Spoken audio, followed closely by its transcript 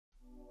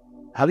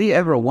Have you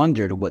ever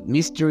wondered what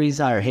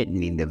mysteries are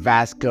hidden in the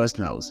vast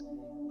cosmos?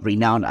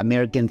 Renowned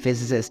American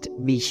physicist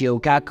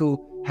Michio Kaku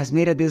has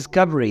made a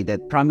discovery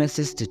that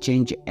promises to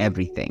change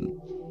everything.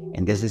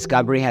 And this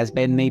discovery has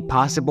been made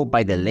possible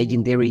by the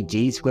legendary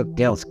James Webb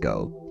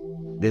Telescope.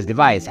 This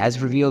device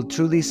has revealed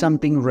truly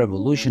something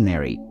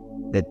revolutionary,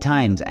 that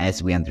time,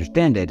 as we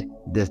understand it,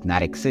 does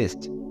not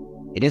exist.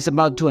 It is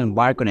about to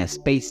embark on a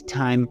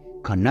space-time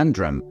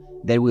conundrum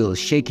that will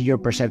shake your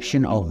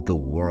perception of the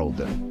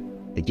world.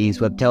 The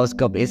James Webb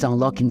Telescope is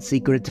unlocking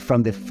secrets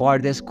from the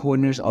farthest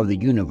corners of the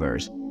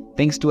universe,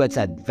 thanks to its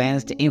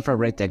advanced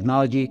infrared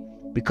technology,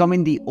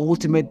 becoming the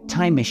ultimate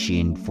time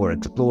machine for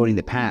exploring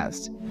the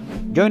past.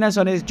 Join us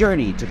on this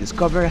journey to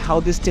discover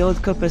how this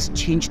telescope has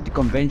changed the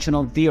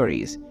conventional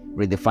theories,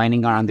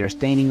 redefining our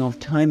understanding of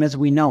time as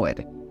we know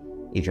it.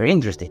 If you're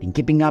interested in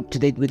keeping up to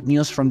date with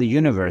news from the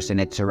universe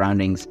and its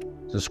surroundings,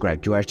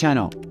 subscribe to our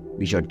channel.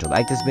 Be sure to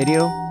like this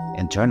video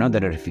and turn on the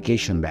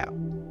notification bell.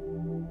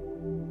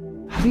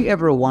 Have you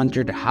ever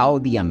wondered how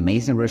the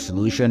amazing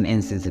resolution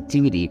and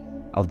sensitivity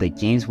of the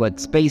James Webb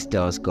Space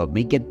Telescope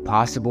make it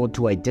possible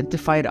to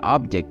identify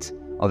objects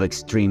of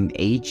extreme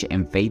age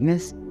and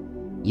faintness,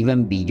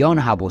 even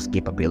beyond Hubble's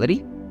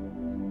capability?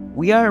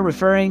 We are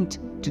referring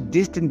to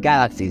distant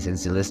galaxies and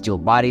celestial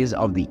bodies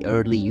of the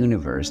early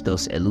universe,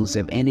 those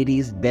elusive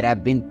entities that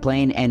have been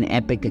playing an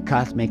epic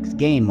cosmic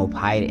game of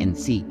hide and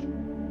seek.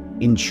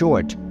 In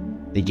short,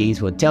 the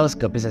James Webb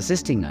Telescope is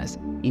assisting us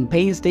in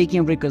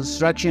painstaking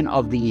reconstruction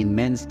of the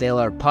immense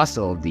stellar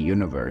puzzle of the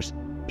universe,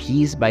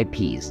 piece by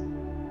piece,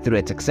 through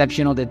its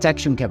exceptional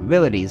detection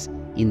capabilities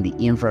in the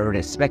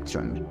infrared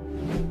spectrum.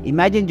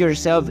 Imagine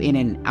yourself in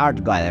an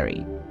art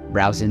gallery,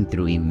 browsing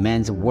through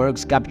immense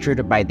works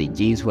captured by the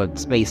James Webb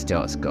Space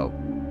Telescope.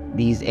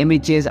 These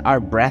images are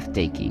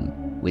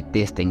breathtaking, with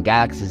distant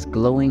galaxies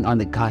glowing on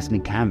the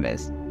cosmic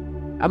canvas.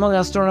 Among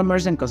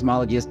astronomers and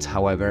cosmologists,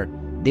 however,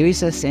 there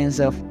is a sense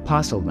of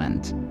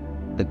puzzlement.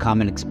 The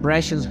common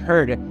expressions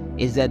heard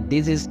is that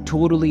this is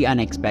totally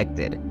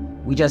unexpected,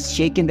 which has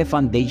shaken the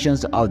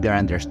foundations of their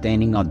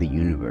understanding of the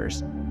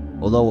universe.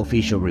 Although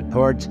official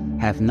reports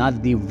have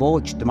not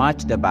divulged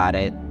much about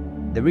it,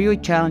 the real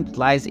challenge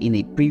lies in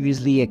a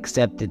previously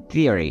accepted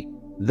theory,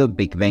 the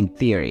Big Bang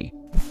Theory.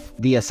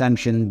 The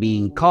assumption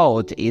being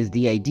called is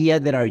the idea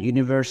that our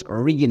universe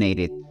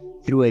originated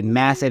through a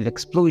massive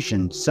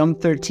explosion some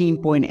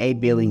 13.8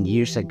 billion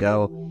years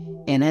ago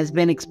and has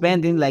been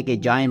expanding like a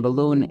giant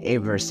balloon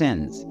ever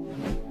since.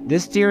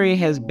 This theory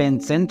has been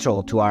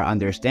central to our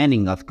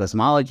understanding of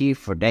cosmology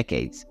for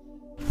decades.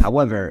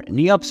 However,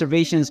 new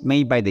observations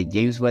made by the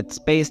James Webb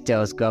Space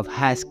Telescope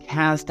has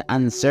cast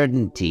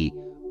uncertainty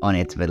on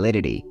its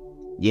validity,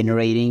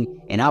 generating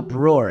an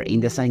uproar in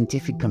the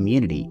scientific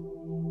community.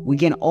 We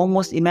can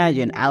almost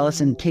imagine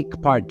Alison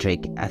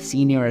Kirkpatrick, a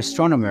senior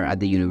astronomer at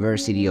the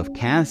University of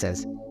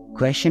Kansas,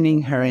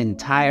 questioning her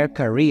entire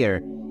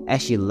career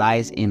as she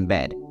lies in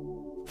bed.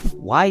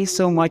 Why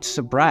so much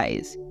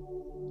surprise?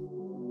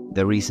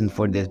 The reason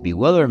for this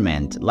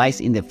bewilderment lies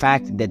in the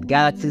fact that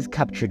galaxies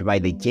captured by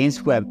the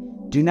James Webb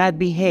do not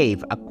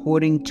behave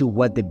according to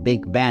what the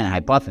Big Bang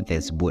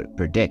hypothesis would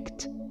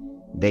predict.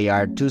 They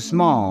are too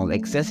small,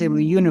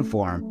 excessively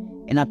uniform,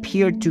 and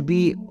appear to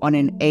be on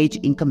an age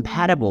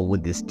incompatible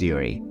with this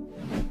theory.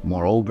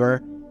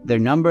 Moreover, their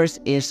numbers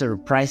is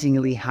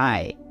surprisingly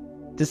high.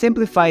 To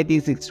simplify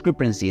these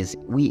discrepancies,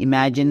 we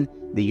imagine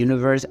the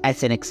universe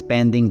as an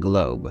expanding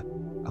globe.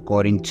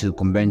 According to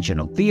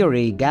conventional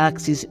theory,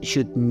 galaxies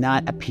should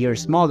not appear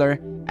smaller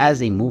as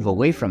they move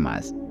away from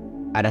us.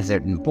 At a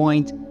certain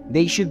point,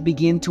 they should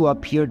begin to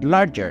appear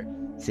larger,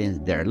 since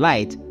their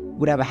light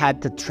would have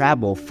had to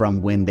travel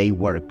from when they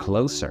were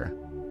closer.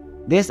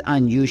 This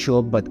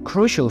unusual but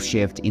crucial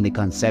shift in the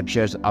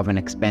conceptions of an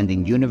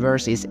expanding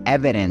universe is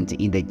evident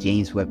in the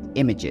James Webb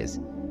images,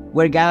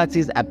 where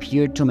galaxies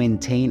appear to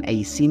maintain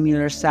a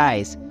similar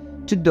size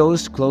to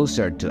those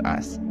closer to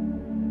us.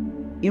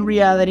 In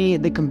reality,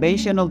 the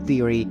conventional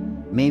theory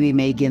may be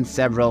making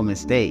several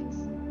mistakes,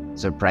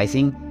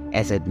 surprising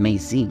as it may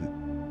seem.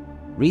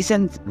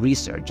 Recent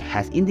research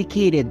has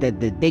indicated that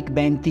the Big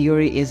Bang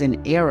Theory is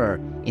in error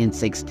in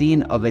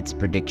 16 of its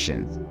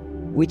predictions,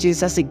 which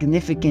is a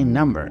significant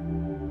number.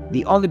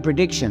 The only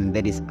prediction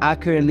that is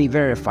accurately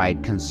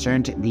verified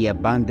concerned the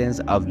abundance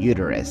of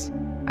uterus,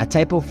 a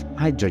type of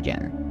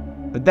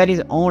hydrogen. But that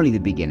is only the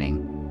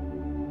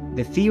beginning.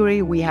 The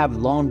theory we have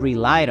long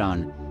relied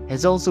on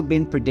has also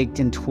been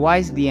predicting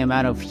twice the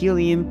amount of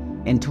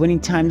helium and 20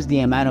 times the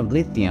amount of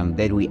lithium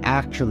that we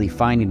actually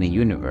find in the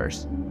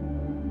universe.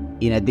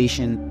 In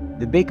addition,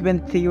 the Big Bang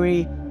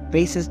Theory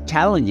faces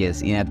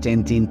challenges in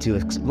attempting to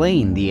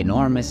explain the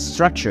enormous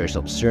structures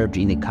observed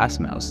in the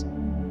cosmos.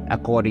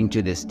 According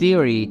to this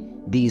theory,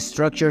 these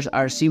structures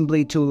are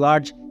simply too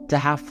large to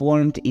have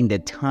formed in the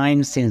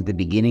time since the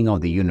beginning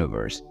of the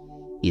universe.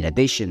 In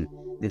addition,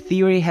 the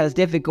theory has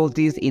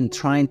difficulties in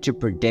trying to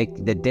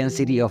predict the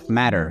density of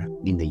matter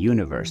in the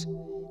universe.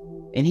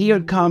 And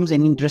here comes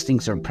an interesting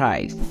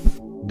surprise.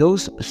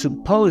 Those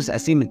supposed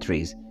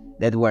asymmetries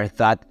that were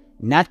thought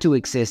not to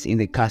exist in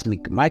the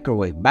cosmic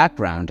microwave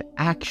background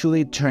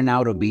actually turn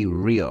out to be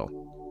real.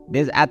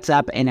 This adds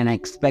up an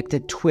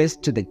unexpected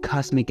twist to the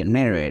cosmic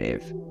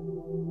narrative.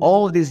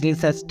 All of this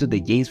leads us to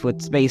the James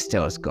Webb Space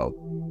Telescope,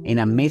 an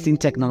amazing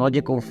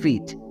technological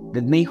feat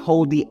that may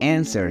hold the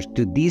answers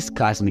to these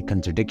cosmic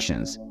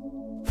contradictions.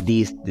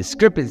 These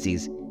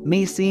discrepancies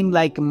may seem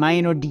like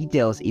minor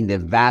details in the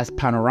vast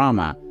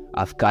panorama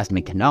of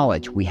cosmic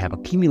knowledge we have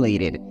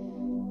accumulated,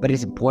 but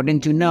it's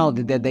important to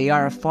note that they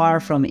are far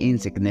from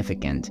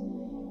insignificant.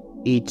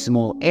 Each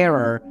small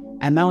error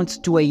amounts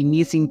to a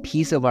missing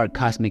piece of our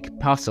cosmic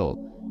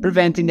puzzle,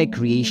 preventing the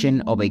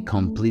creation of a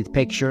complete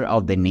picture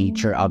of the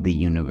nature of the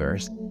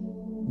universe.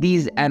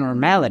 These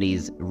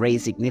abnormalities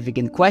raise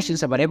significant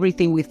questions about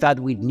everything we thought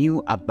we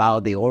knew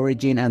about the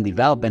origin and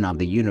development of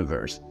the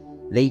universe.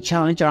 They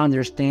challenge our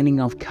understanding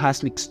of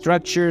cosmic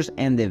structures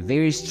and the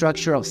very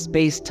structure of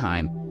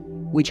space-time,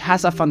 which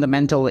has a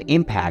fundamental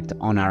impact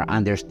on our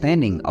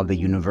understanding of the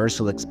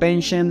universal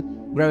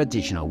expansion,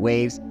 gravitational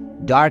waves,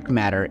 dark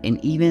matter,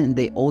 and even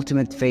the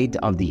ultimate fate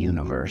of the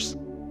universe.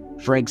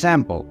 For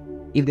example,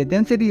 if the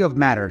density of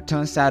matter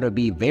turns out to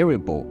be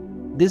variable,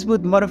 this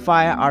would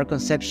modify our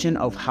conception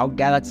of how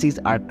galaxies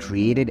are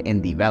created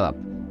and developed,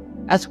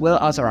 as well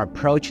as our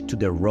approach to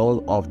the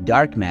role of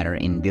dark matter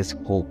in this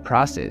whole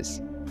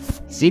process.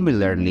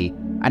 Similarly,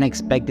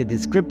 unexpected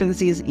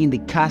discrepancies in the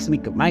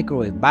cosmic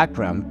microwave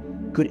background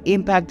could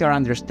impact our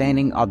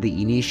understanding of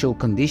the initial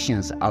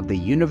conditions of the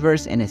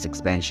universe and its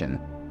expansion.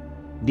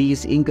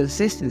 These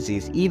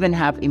inconsistencies even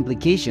have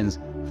implications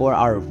for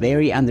our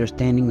very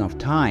understanding of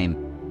time,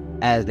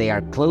 as they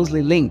are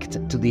closely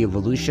linked to the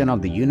evolution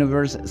of the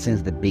universe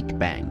since the Big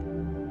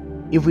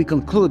Bang. If we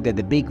conclude that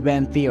the Big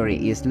Bang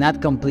theory is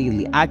not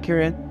completely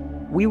accurate,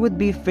 we would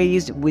be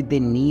faced with the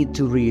need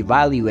to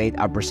reevaluate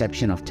our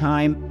perception of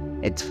time,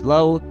 its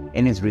flow,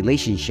 and its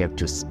relationship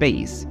to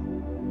space.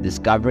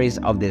 Discoveries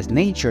of this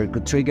nature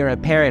could trigger a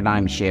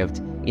paradigm shift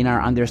in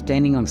our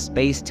understanding of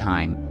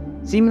space-time,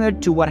 similar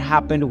to what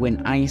happened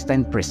when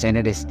Einstein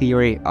presented his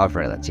theory of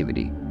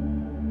relativity.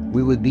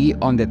 We would be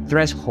on the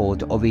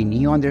threshold of a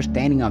new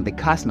understanding of the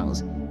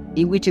cosmos,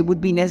 in which it would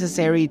be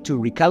necessary to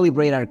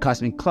recalibrate our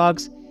cosmic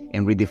clocks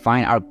and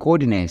redefine our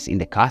coordinates in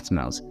the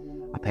cosmos.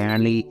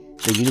 Apparently,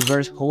 the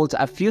universe holds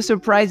a few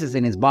surprises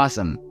in its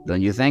bosom,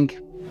 don't you think?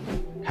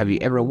 Have you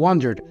ever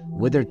wondered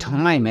whether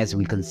time as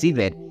we conceive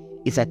it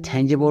is a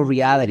tangible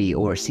reality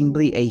or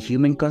simply a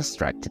human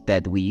construct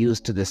that we use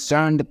to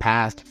discern the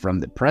past from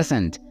the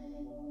present?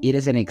 It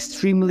is an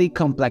extremely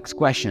complex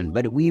question,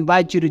 but we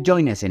invite you to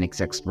join us in its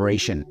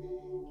exploration.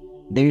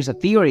 There is a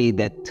theory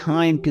that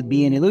time could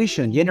be an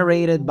illusion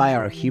generated by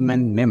our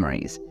human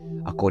memories.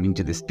 According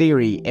to this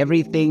theory,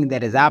 everything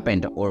that has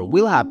happened or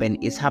will happen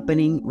is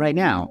happening right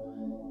now.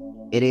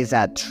 It is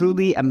a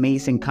truly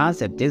amazing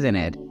concept, isn't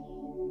it?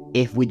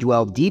 If we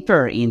delve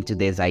deeper into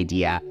this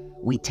idea,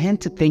 we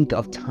tend to think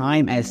of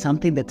time as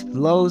something that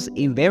flows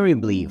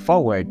invariably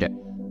forward.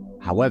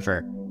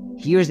 However,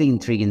 here's the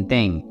intriguing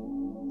thing.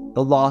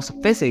 The laws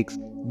of physics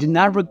do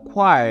not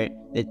require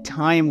that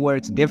time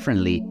works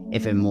differently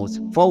if it moves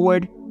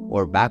forward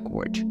or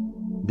backward.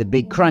 The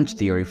Big Crunch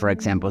theory, for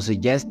example,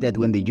 suggests that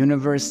when the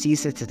universe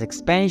ceases its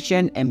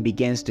expansion and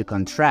begins to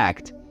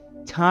contract,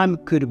 time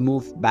could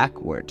move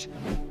backward.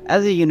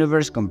 As the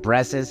universe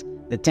compresses,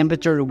 the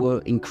temperature will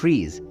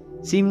increase,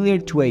 similar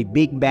to a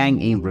Big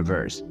Bang in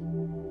reverse.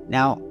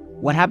 Now,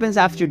 what happens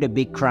after the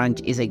Big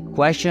Crunch is a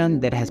question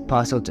that has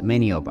puzzled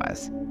many of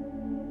us.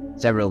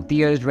 Several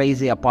theories raise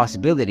the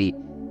possibility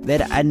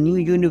that a new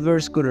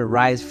universe could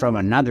arise from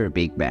another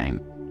Big Bang,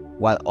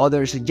 while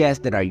others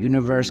suggest that our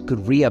universe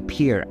could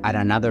reappear at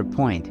another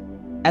point,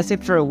 as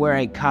if there were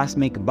a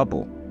cosmic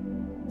bubble.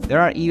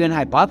 There are even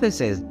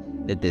hypotheses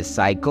that this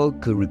cycle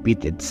could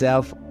repeat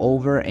itself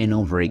over and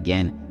over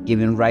again,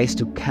 giving rise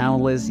to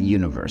countless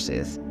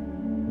universes.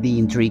 The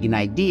intriguing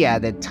idea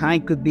that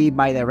time could be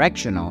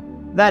bidirectional,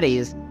 that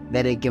is,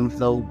 that it can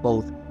flow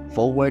both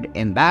forward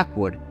and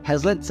backward,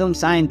 has led some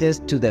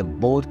scientists to the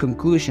bold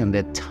conclusion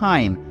that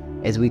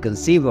time, as we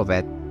conceive of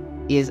it,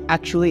 is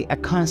actually a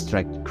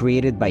construct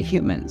created by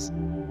humans.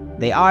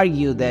 They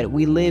argue that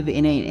we live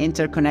in an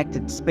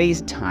interconnected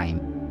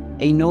space-time,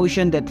 a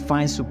notion that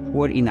finds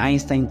support in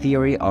Einstein's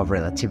theory of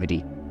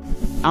relativity.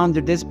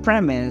 Under this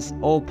premise,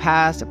 all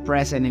past,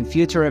 present, and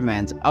future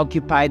events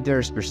occupy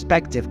their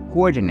respective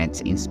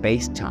coordinates in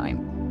space-time,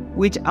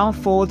 which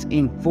unfolds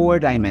in 4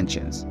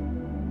 dimensions.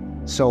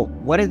 So,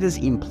 what does this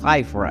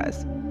imply for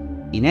us?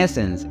 In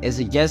essence, it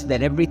suggests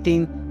that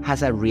everything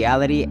has a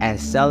reality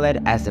as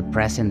solid as the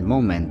present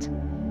moment,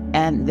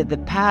 and that the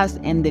past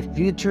and the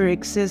future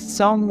exist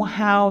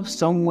somehow,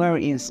 somewhere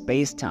in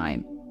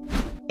space-time.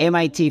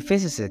 MIT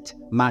physicist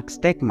Max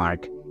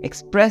Tegmark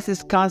expressed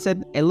this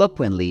concept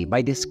eloquently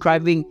by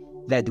describing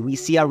that we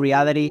see our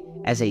reality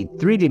as a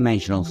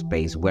 3-dimensional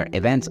space where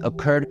events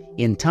occurred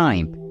in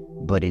time,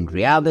 but in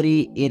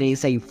reality it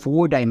is a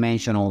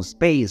 4-dimensional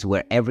space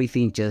where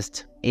everything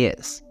just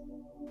is.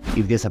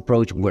 If this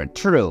approach were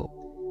true,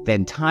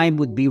 then time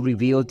would be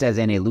revealed as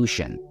an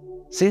illusion,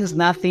 since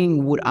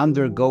nothing would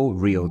undergo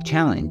real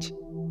challenge.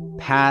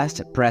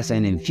 past,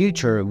 present, and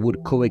future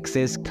would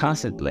coexist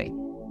constantly.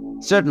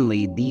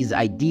 Certainly, these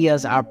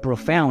ideas are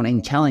profound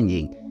and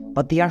challenging,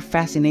 but they are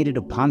fascinating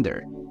to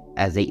ponder,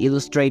 as they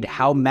illustrate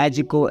how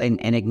magical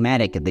and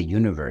enigmatic the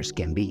universe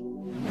can be.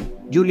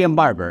 Julian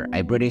Barber,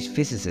 a British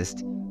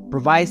physicist,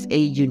 provides a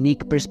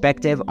unique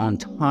perspective on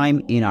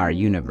time in our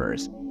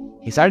universe.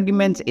 His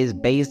argument is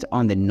based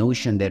on the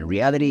notion that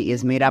reality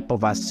is made up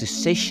of a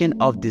succession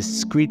of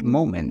discrete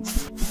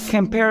moments,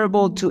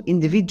 comparable to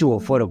individual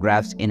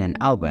photographs in an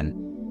album,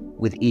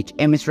 with each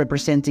image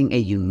representing a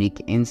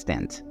unique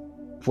instant.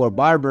 For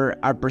Barber,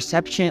 our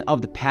perception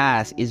of the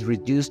past is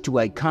reduced to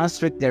a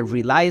construct that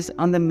relies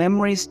on the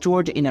memories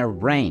stored in our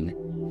brain,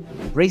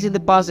 raising the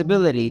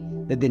possibility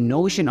that the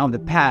notion of the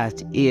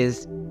past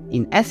is,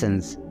 in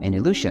essence, an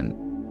illusion.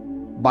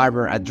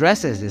 Barber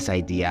addresses this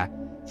idea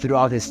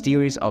throughout his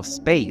theories of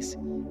space,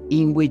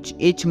 in which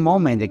each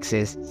moment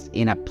exists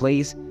in a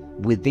place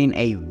within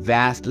a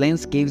vast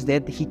landscape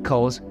that he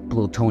calls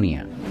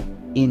Plutonia.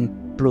 In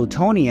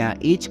Plutonia,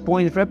 each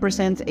point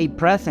represents a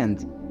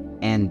present,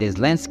 and this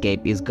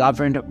landscape is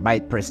governed by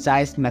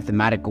precise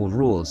mathematical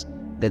rules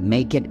that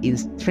make it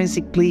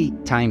intrinsically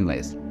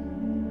timeless.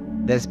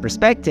 This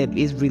perspective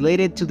is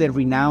related to the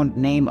renowned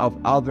name of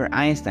Albert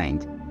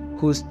Einstein,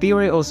 whose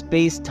theory of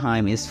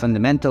space-time is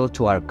fundamental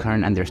to our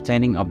current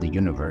understanding of the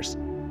universe.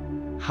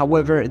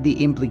 However,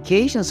 the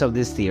implications of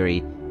this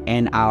theory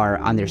and our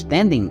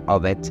understanding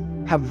of it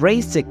have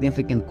raised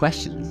significant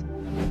questions.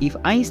 If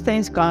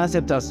Einstein's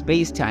concept of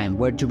space-time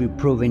were to be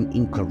proven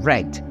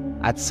incorrect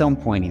at some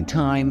point in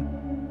time,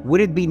 would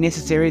it be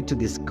necessary to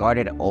discard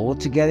it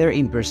altogether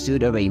in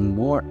pursuit of a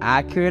more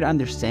accurate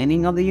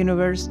understanding of the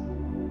universe?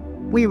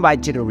 We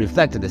invite you to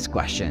reflect on this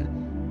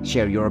question.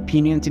 Share your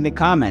opinions in the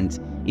comments.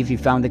 If you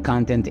found the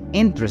content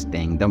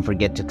interesting, don't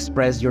forget to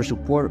express your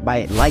support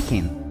by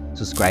liking,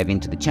 subscribing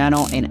to the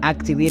channel, and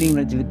activating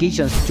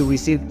notifications to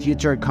receive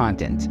future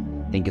content.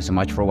 Thank you so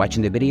much for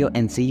watching the video,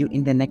 and see you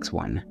in the next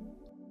one.